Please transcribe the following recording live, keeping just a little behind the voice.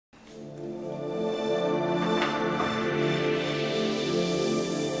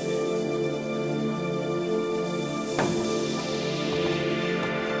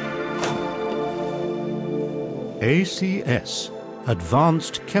ACS,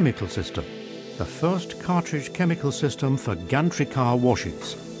 Advanced Chemical System, the first cartridge chemical system for gantry car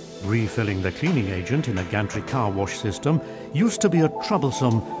washes. Refilling the cleaning agent in a gantry car wash system used to be a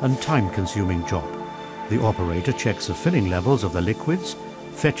troublesome and time-consuming job. The operator checks the filling levels of the liquids,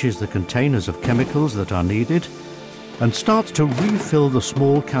 fetches the containers of chemicals that are needed, and starts to refill the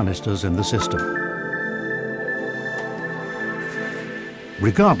small canisters in the system.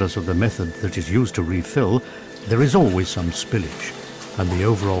 Regardless of the method that is used to refill, there is always some spillage, and the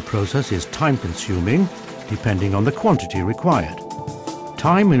overall process is time-consuming, depending on the quantity required.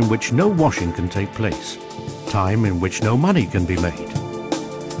 Time in which no washing can take place. Time in which no money can be made.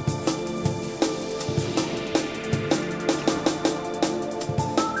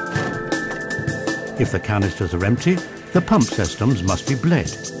 If the canisters are empty, the pump systems must be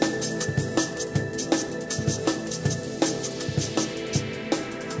bled.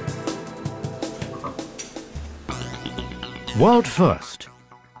 World first,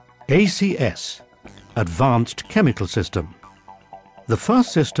 ACS, Advanced Chemical System. The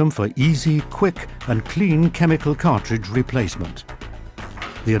first system for easy, quick and clean chemical cartridge replacement.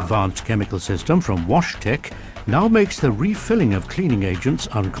 The Advanced Chemical System from WashTec now makes the refilling of cleaning agents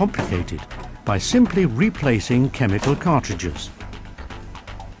uncomplicated by simply replacing chemical cartridges.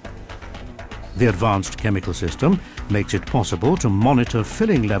 The Advanced Chemical System makes it possible to monitor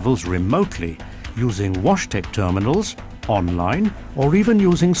filling levels remotely using WashTec terminals, online, or even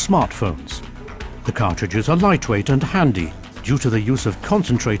using smartphones. The cartridges are lightweight and handy due to the use of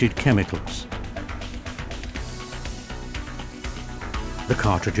concentrated chemicals. The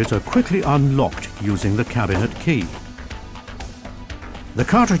cartridges are quickly unlocked using the cabinet key. The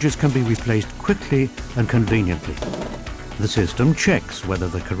cartridges can be replaced quickly and conveniently. The system checks whether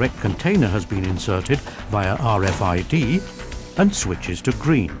the correct container has been inserted via RFID and switches to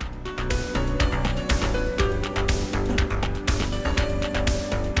green.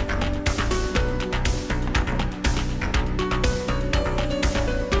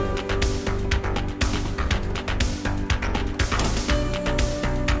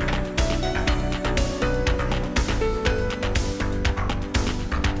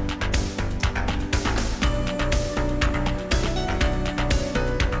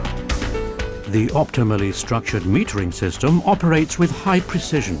 The optimally structured metering system operates with high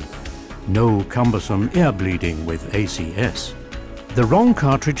precision. No cumbersome air bleeding with ACS. The wrong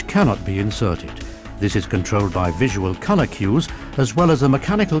cartridge cannot be inserted. This is controlled by visual color cues as well as the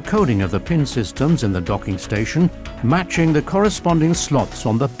mechanical coding of the pin systems in the docking station, matching the corresponding slots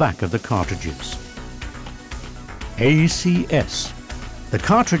on the back of the cartridges. ACS, the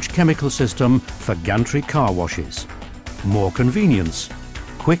cartridge chemical system for gantry car washes. More convenience.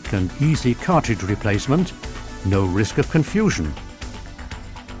 Quick and easy cartridge replacement, no risk of confusion.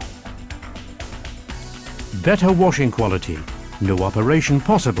 Better washing quality, no operation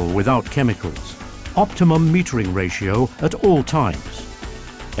possible without chemicals. Optimum metering ratio at all times.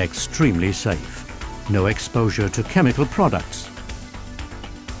 Extremely safe, no exposure to chemical products.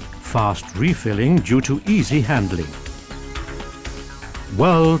 Fast refilling due to easy handling.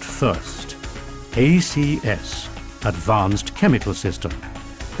 World first, ACS, Advanced Chemical System.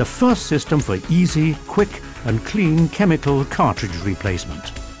 The first system for easy, quick and clean chemical cartridge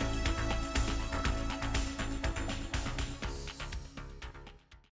replacement.